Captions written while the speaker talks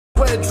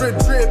red, drip,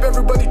 drip.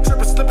 Everybody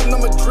tripping, slipping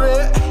on my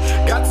drip.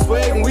 Got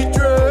swag and we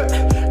drip.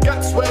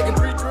 Got swag and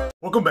we drip.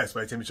 Welcome back,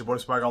 Swagteam. It's your boy,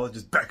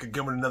 Swagologist, back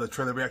again with another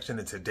trailer reaction.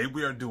 And today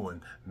we are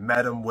doing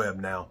Madam Web.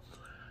 Now,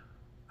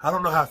 I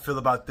don't know how I feel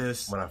about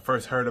this. When I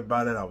first heard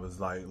about it, I was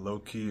like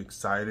low-key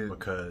excited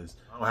because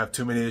I don't have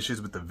too many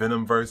issues with the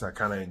Venomverse. I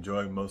kind of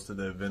enjoy most of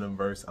the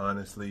Venomverse,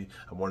 honestly.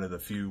 I'm one of the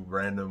few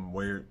random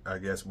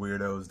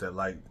weirdos that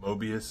like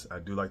Mobius. I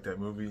do like that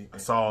movie. I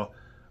saw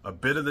a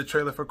bit of the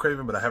trailer for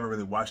Craven, but I haven't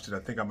really watched it. I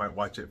think I might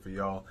watch it for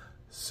y'all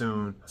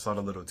soon. I saw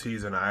the little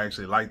teaser and I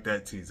actually liked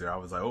that teaser. I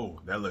was like, oh,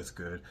 that looks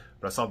good.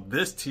 But I saw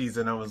this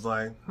teaser and I was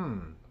like,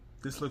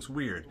 this looks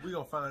weird. We're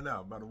gonna find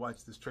out. I'm about to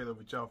watch this trailer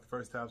with y'all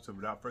first half, so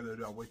without further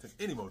ado, I'm wasting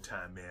any more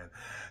time, man.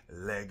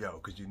 Let go.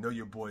 Because you know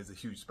your boy is a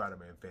huge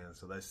Spider-Man fan,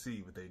 so let's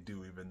see what they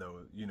do, even though,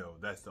 you know,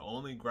 that's the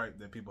only gripe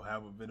that people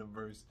have with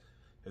Venomverse,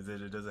 is that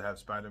it doesn't have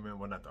Spider-Man.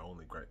 Well, not the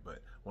only gripe,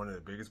 but one of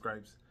the biggest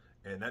gripes.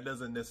 And that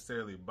doesn't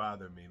necessarily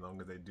bother me, as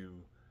long as they do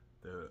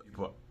the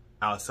people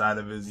outside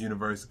of his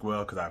universe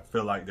well, because I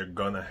feel like they're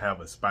gonna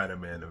have a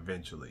Spider-Man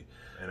eventually.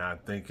 And I'm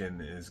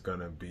thinking it's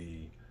gonna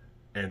be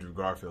Andrew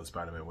Garfield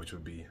Spider-Man, which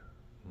would be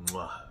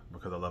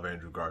because I love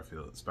Andrew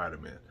Garfield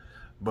Spider-Man.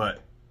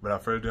 But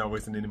without further ado, I'm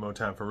wasting any more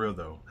time for real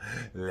though.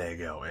 Let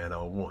go. And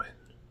on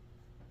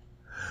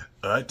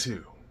 1,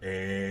 2,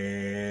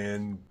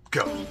 and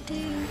go.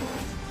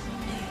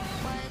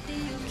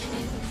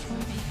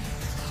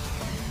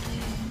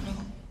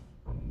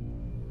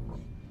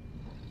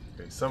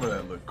 Okay, some of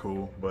that looked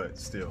cool, but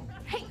still.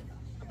 Hey,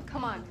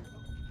 come on,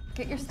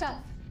 get your stuff.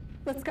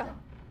 Let's go.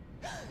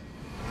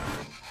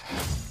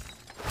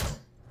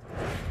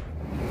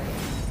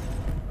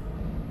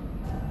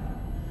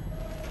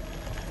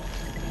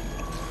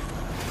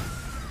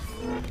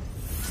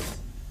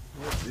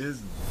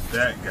 Is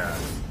that guy?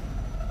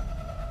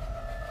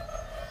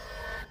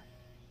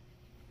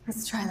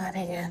 Let's try that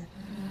again.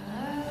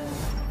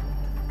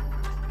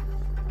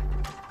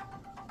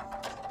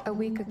 A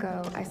week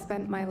ago, I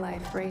spent my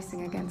life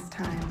racing against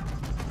time.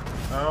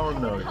 I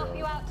don't know. I'm gonna help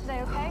you out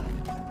today, okay?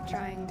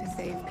 Trying to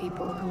save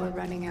people who were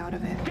running out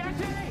of it.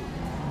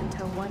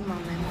 Until one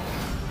moment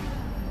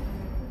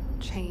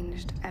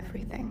changed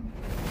everything.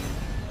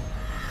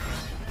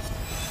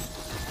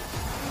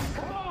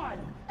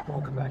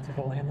 Welcome back to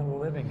the land of the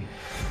living.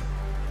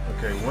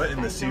 Okay, what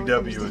in the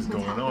CW is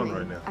going on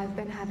right now? I've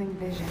been having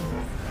visions.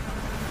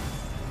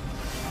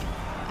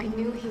 I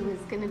knew he was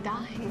gonna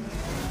die.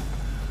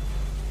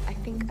 I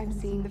think I'm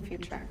seeing the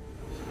future.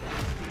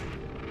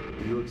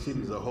 New York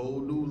City is a whole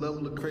new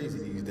level of crazy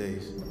these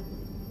days.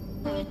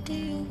 What do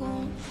you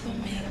want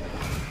from me?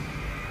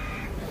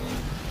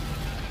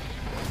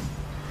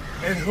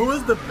 And who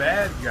is the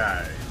bad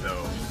guy,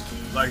 though?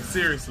 Like,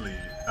 seriously,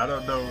 I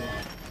don't know.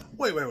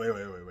 Wait.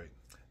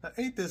 Now,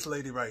 ain't this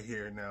lady right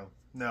here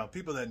now,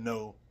 people that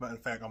know, matter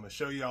of fact, I'm going to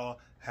show y'all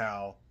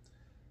how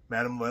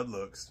Madam Web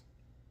looks.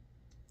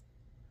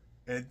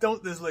 And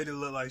don't this lady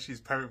look like she's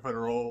perfect for the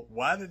role?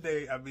 Why did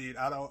they, I'm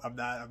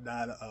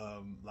not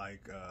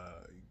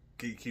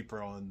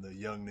gatekeeper on the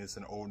youngness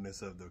and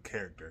oldness of the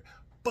character.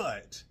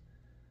 But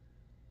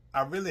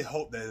I really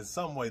hope that in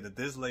some way that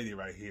this lady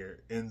right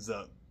here ends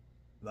up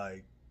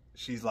like,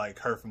 she's like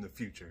her from the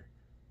future.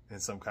 In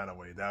some kind of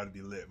way, that would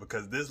be lit,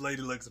 because this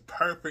lady looks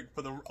perfect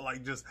for the,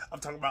 like, just, I'm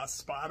talking about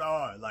spot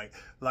on, like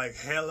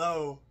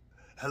hello,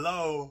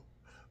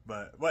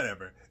 but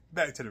whatever,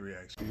 back to the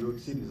reaction. New York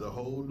City is a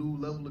whole new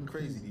level of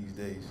crazy these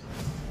days.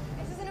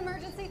 This is an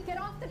emergency. Get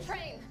off the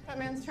train. That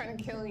man's trying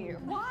to kill you.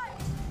 What?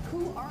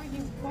 Who are you?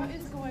 What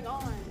is going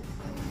on?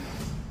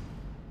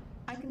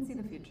 I can see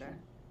the future.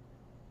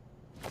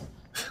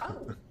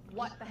 Oh,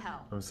 what the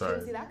hell? I'm sorry.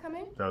 Didn't see that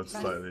coming? That was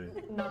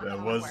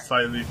Not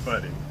slightly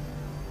funny.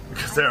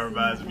 Because that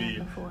reminds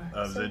me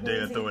of the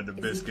day I throwing the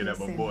biscuit at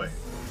my boy.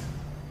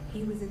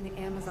 He was in the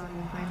Amazon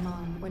with my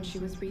mom when she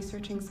was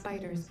researching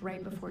spiders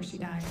right before she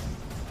died.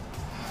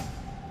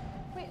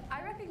 Wait,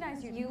 I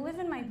recognize you. You live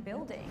in my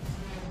building.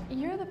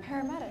 You're the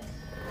paramedic.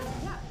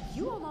 Yeah,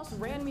 you almost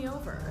ran me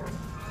over.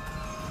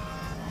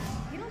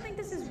 You don't think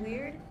this is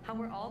weird? How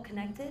we're all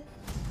connected?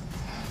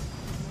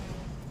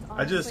 It's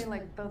honestly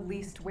like the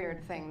least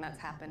weird thing that's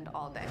happened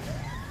all day.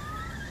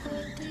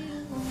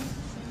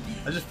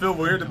 I just feel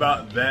weird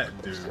about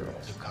that dude.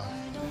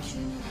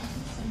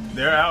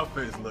 Their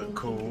outfits look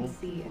cool.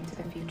 See into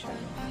the future.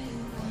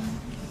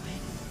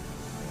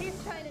 He's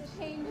trying to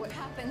change what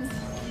happens.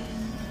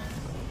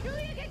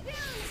 Julia, get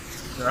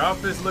down! Their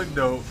outfits look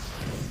dope.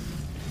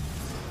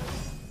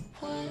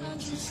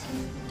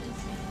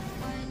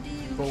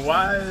 But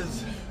why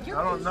is,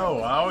 I don't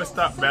know, I always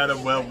thought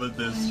Madam Web was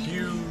this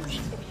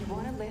huge,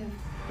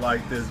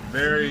 like this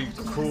very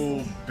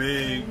cool,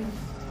 big,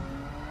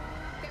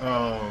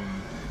 Now.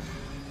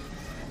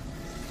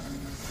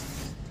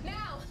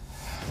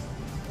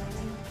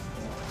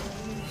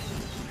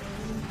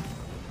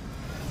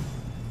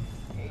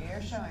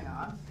 You're showing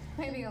off.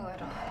 Maybe a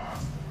little.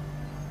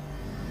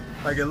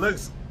 like it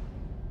looks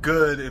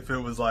good if it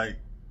was like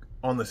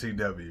on the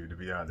CW, to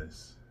be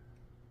honest.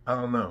 I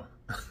don't know.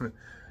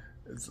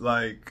 It's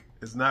like,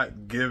 it's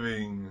not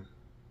giving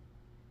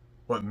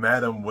what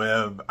Madam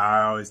Webb,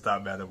 I always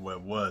thought Madam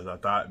Webb was. I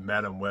thought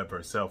Madam Webb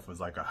herself was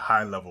like a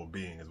high level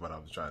being is what I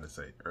was trying to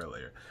say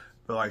earlier.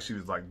 I feel like she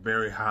was like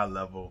very high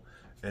level,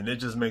 and it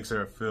just makes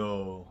her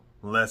feel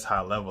less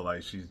high level,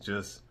 like she's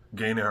just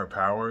gaining her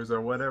powers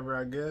or whatever,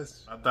 I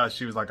guess. I thought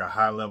she was like a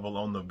high level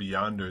on the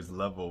Beyonders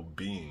level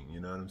being, you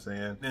know what I'm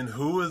saying? And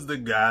who is the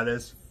guy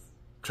that's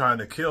trying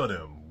to kill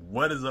them?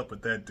 What is up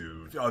with that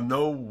dude? Y'all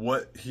know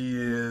what he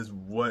is,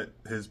 what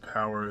his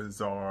powers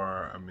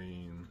are. I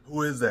mean,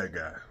 who is that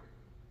guy?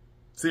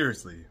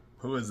 Seriously,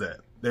 who is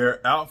that?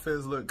 Their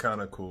outfits look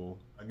kind of cool.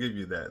 I'll give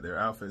you that. Their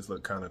outfits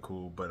look kind of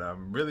cool, but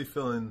I'm really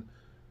feeling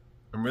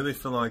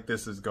like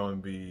this is going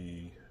to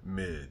be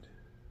mid.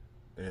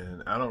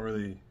 And I don't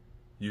really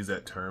use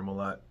that term a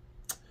lot,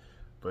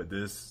 but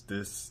this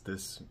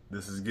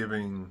is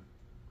giving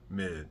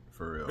mid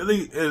for real.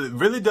 It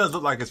really does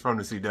look like it's from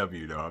the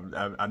CW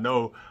though. I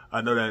know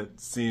that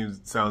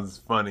sounds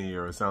funny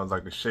or sounds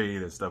like a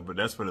shade and stuff, but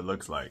that's what it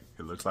looks like.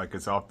 It looks like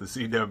it's off the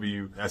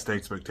CW. That's the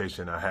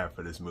expectation I have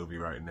for this movie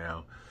right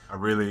now. I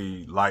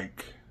really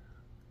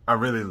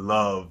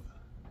love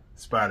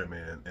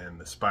Spider-Man and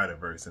the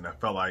Spider-Verse, and I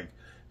felt like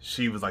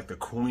she was like the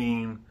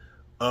queen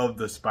of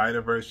the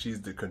Spider-Verse.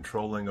 She's the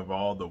controlling of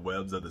all the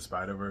webs of the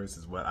Spider-Verse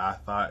is what I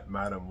thought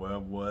Madam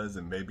Web was,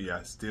 and maybe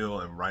I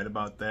still am right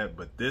about that,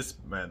 but this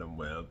Madam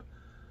Web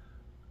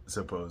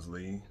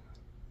supposedly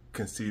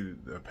can see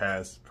the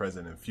past,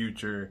 present, and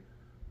future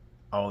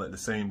all at the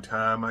same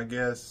time, I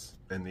guess,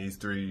 and these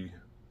three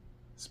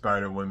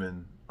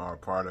Spider-Women are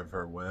part of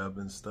her web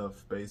and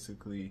stuff,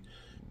 basically.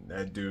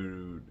 That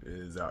dude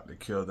is out to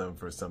kill them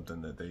for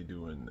something that they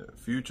do in the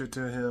future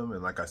to him,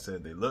 and like I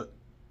said, they look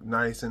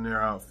nice in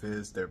their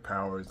outfits, their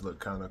powers look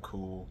kind of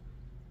cool,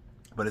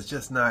 but it's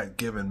just not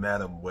giving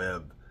Madam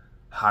Web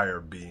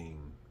higher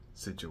being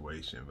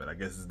situation. But I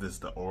guess is this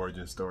the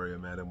origin story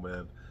of Madam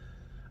Web?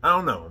 I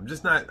don't know.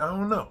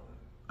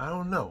 I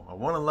don't know. I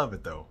want to love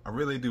it though. I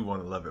really do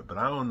want to love it, but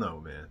I don't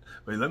know, man.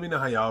 But let me know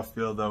how y'all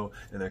feel though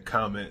in the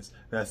comments.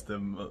 That's the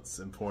most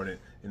important.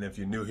 And if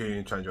you're new here and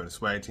you're trying to join the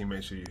Swag Team,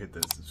 make sure you hit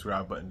the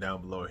subscribe button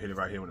down below or hit it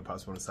right here when it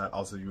pops up on the side.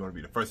 Also, if you want to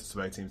be the first to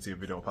Swag Team to see a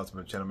video pops up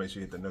on the channel, make sure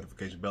you hit the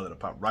notification bell. It'll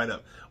pop right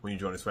up when you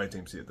join the Swag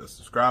Team. So you hit the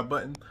subscribe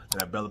button,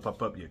 and that bell will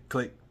pop up. You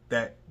click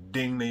that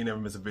ding, then you never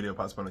miss a video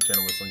pops up on the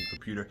channel. It's on your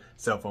computer,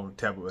 cell phone,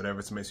 tablet,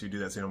 whatever. So make sure you do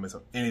that so you don't miss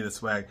on any of the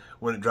swag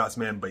when it drops,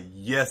 man. But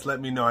yes, let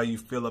me know how you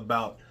feel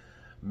about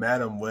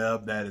Madam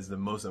Web. That is the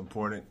most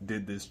important.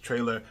 Did this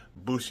trailer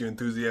boost your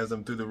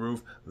enthusiasm through the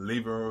roof,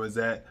 leave it where it's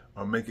at,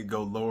 or make it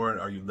go lower?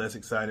 Are you less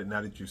excited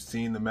now that you've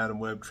seen the Madam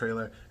Web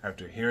trailer?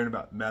 After hearing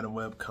about Madam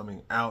Web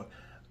coming out,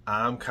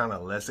 I'm kind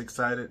of less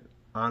excited,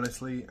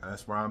 honestly.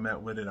 That's where I'm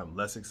at with it. I'm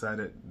less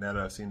excited now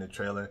that I've seen the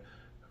trailer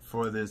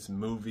for this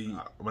movie.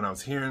 When I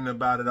was hearing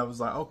about it, I was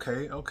like,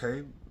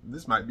 okay,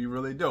 this might be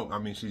really dope. I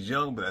mean, she's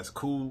young, but that's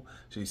cool.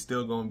 She's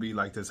still gonna be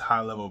like this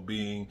high level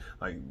being.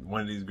 Like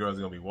one of these girls is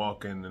gonna be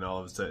walking and all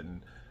of a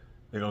sudden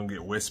they're gonna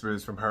get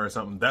whispers from her or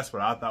something. That's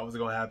what I thought was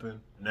gonna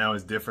happen. Now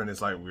it's different. It's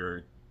like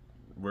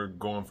we're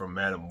going from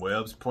Madam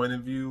Web's point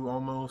of view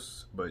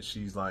almost, but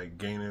she's like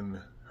gaining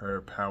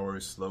her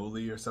powers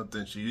slowly or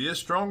something. She is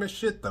strong as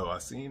shit though. I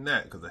seen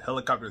that because the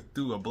helicopter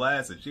threw a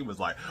blast and she was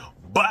like,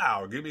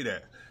 "Bow, give me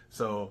that."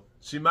 So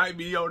she might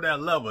be on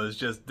that level. It's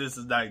just this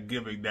is not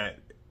giving that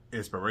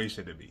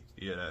inspiration to me,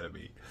 you know what I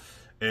mean?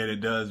 And it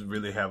does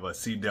really have a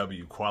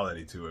CW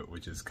quality to it,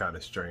 which is kind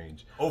of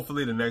strange.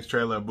 Hopefully the next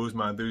trailer will boost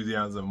my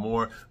enthusiasm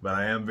more, but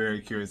I am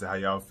very curious how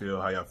y'all feel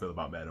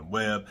about Madam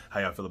Web, how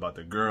y'all feel about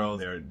the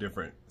girls. There are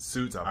different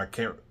suits. I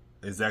can't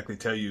exactly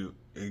tell you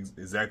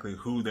exactly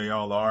who they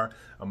all are.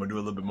 I'm gonna do a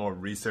little bit more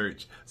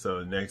research,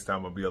 so next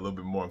time I'll be a little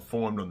bit more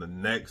informed on the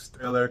next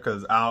trailer,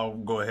 because I'll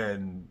go ahead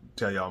and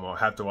tell y'all I'm gonna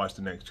have to watch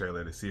the next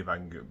trailer to see if I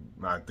can get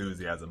my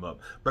enthusiasm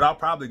up. But I'll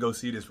probably go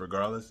see this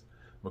regardless,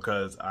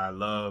 because I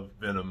love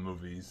Venom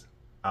movies.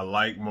 I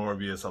like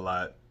Morbius a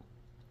lot,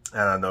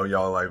 and I know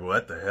y'all are like,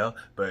 what the hell?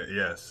 But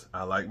yes,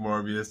 I like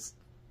Morbius.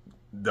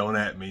 Don't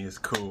at me, it's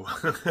cool.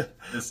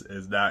 This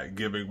is not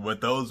giving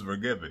what those were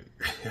giving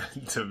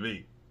to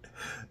me.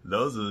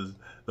 Those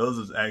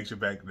was action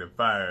packed and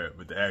fire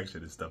with the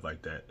action and stuff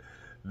like that.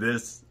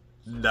 This,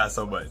 not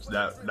so much.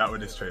 Not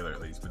with this trailer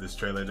at least. But this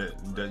trailer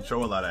doesn't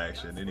show a lot of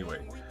action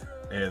anyway.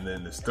 And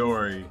then the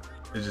story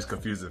is just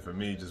confusing for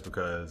me, just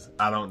because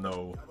I don't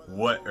know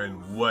what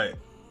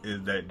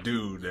is that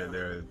dude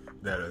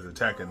that is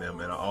attacking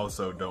them, and I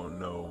also don't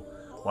know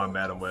why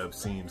Madam Web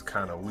seems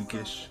kind of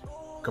weakish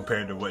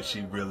compared to what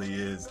she really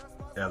is,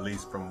 at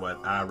least from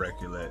what I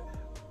recollect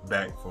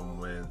back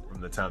from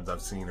the times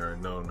I've seen her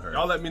and known her.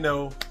 Y'all let me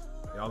know.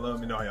 Y'all let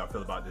me know how y'all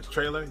feel about this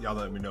trailer. Y'all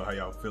let me know how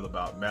y'all feel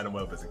about Madam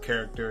Web as a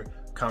character,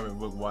 comic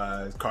book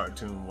wise,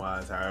 cartoon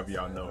wise, however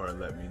y'all know her.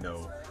 Let me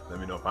know. Let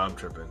me know if I'm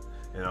tripping.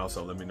 And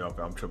also let me know if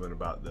I'm tripping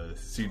about the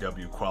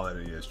CW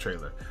quality of this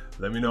trailer.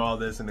 Let me know all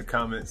this in the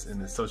comments and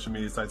the social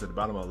media sites at the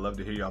bottom. I'd love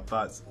to hear y'all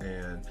thoughts.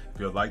 And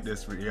if you like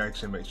this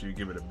reaction, make sure you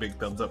give it a big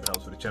thumbs up. It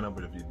helps with the channel.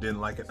 But if you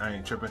didn't like it, I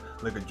ain't tripping.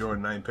 Look at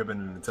Jordan, I ain't pipping.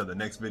 And until the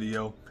next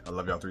video, I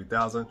love y'all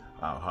 3000.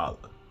 I'll holla.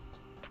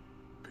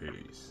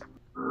 Peace.